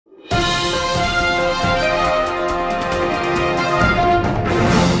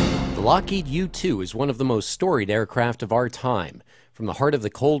The Lockheed U-2 is one of the most storied aircraft of our time. From the heart of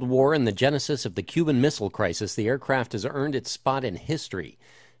the Cold War and the genesis of the Cuban Missile Crisis, the aircraft has earned its spot in history.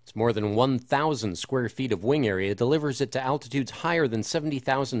 Its more than 1,000 square feet of wing area delivers it to altitudes higher than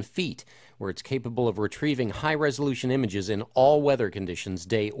 70,000 feet, where it's capable of retrieving high-resolution images in all weather conditions,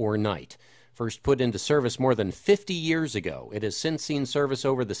 day or night. First put into service more than 50 years ago, it has since seen service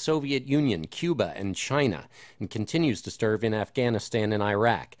over the Soviet Union, Cuba, and China, and continues to serve in Afghanistan and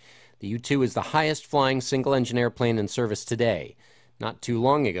Iraq. The U-2 is the highest-flying single-engine airplane in service today. Not too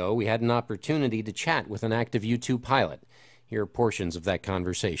long ago, we had an opportunity to chat with an active U-2 pilot. Here are portions of that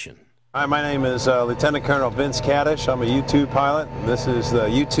conversation. Hi, my name is Lieutenant Colonel Vince Kaddish. I'm a U-2 pilot. This is the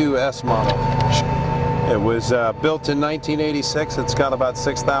U-2S model. It was built in 1986. It's got about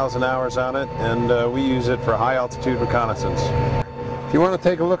 6,000 hours on it, and we use it for high-altitude reconnaissance. If you want to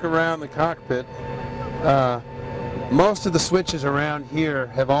take a look around the cockpit, most of the switches around here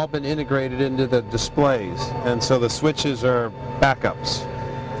have all been integrated into the displays, and so the switches are backups.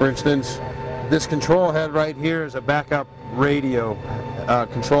 For instance, this control head right here is a backup radio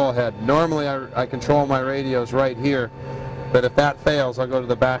control head. Normally I control my radios right here, but if that fails, I'll go to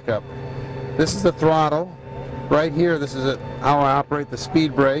the backup. This is the throttle. Right here, this is how I operate the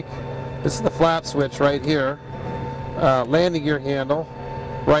speed brake. This is the flap switch right here. Landing gear handle.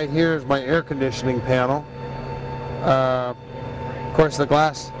 Right here is my air conditioning panel. Of course, the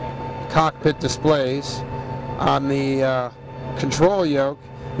glass cockpit displays. On the control yoke,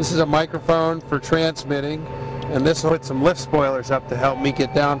 this is a microphone for transmitting, and this will put some lift spoilers up to help me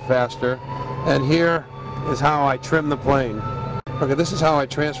get down faster. And here is how I trim the plane. Okay, this is how I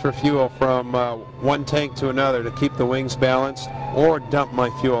transfer fuel from one tank to another to keep the wings balanced or dump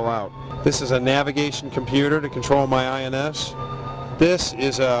my fuel out. This is a navigation computer to control my INS. This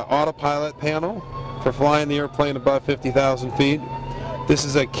is an autopilot panel for flying the airplane above 50,000 feet. This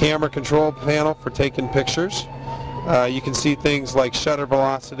is a camera control panel for taking pictures. You can see things like shutter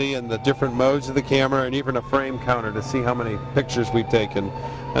velocity and the different modes of the camera, and even a frame counter to see how many pictures we've taken.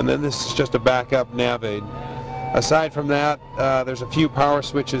 And then this is just a backup nav aid. Aside from that, there's a few power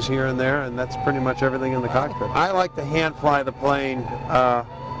switches here and there, and that's pretty much everything in the cockpit. I like to hand fly the plane,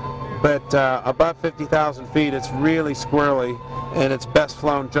 but above 50,000 feet it's really squirrely, and it's best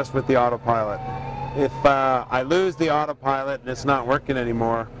flown just with the autopilot. If I lose the autopilot and it's not working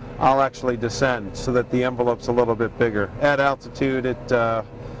anymore, I'll actually descend so that the envelope's a little bit bigger. At altitude, you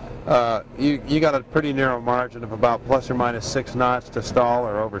got a pretty narrow margin of about plus or minus 6 knots to stall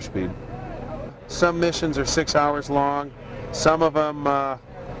or overspeed. Some missions are 6 hours long. Some of them,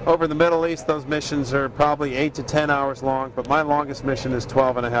 over the Middle East, those missions are probably 8 to 10 hours long, but my longest mission is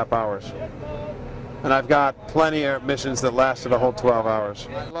 12.5 hours. And I've got plenty of missions that lasted a whole 12 hours.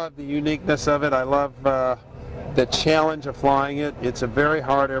 I love the uniqueness of it. I love the challenge of flying it. It's a very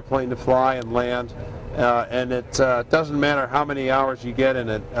hard airplane to fly and land, and it doesn't matter how many hours you get in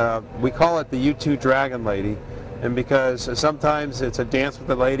it. We call it the U-2 Dragon Lady, and because sometimes it's a dance with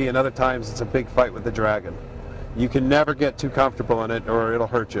the lady and other times it's a big fight with the dragon. You can never get too comfortable in it or it'll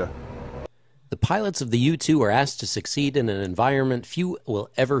hurt you. The pilots of the U-2 are asked to succeed in an environment few will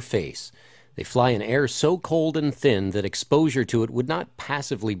ever face. They fly in air so cold and thin that exposure to it would not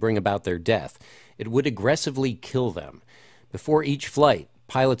passively bring about their death. It would aggressively kill them. Before each flight,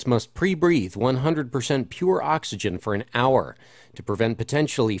 pilots must pre-breathe 100% pure oxygen for an hour to prevent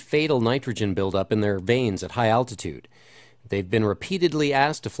potentially fatal nitrogen buildup in their veins at high altitude. They've been repeatedly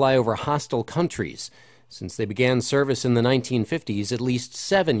asked to fly over hostile countries. Since they began service in the 1950s, at least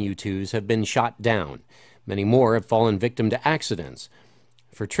 7 U-2s have been shot down. Many more have fallen victim to accidents.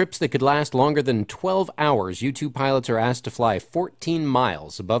 For trips that could last longer than 12 hours, U-2 pilots are asked to fly 14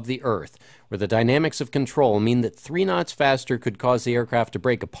 miles above the Earth, where the dynamics of control mean that 3 knots faster could cause the aircraft to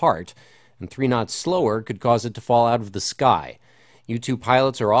break apart, and 3 knots slower could cause it to fall out of the sky. U-2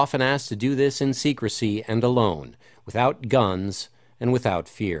 pilots are often asked to do this in secrecy and alone, without guns and without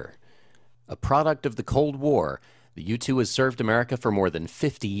fear. A product of the Cold War, the U-2 has served America for more than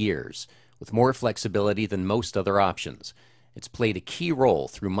 50 years, with more flexibility than most other options. It's played a key role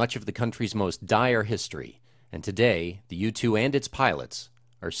through much of the country's most dire history, and today, the U-2 and its pilots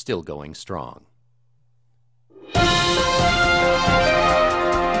are still going strong.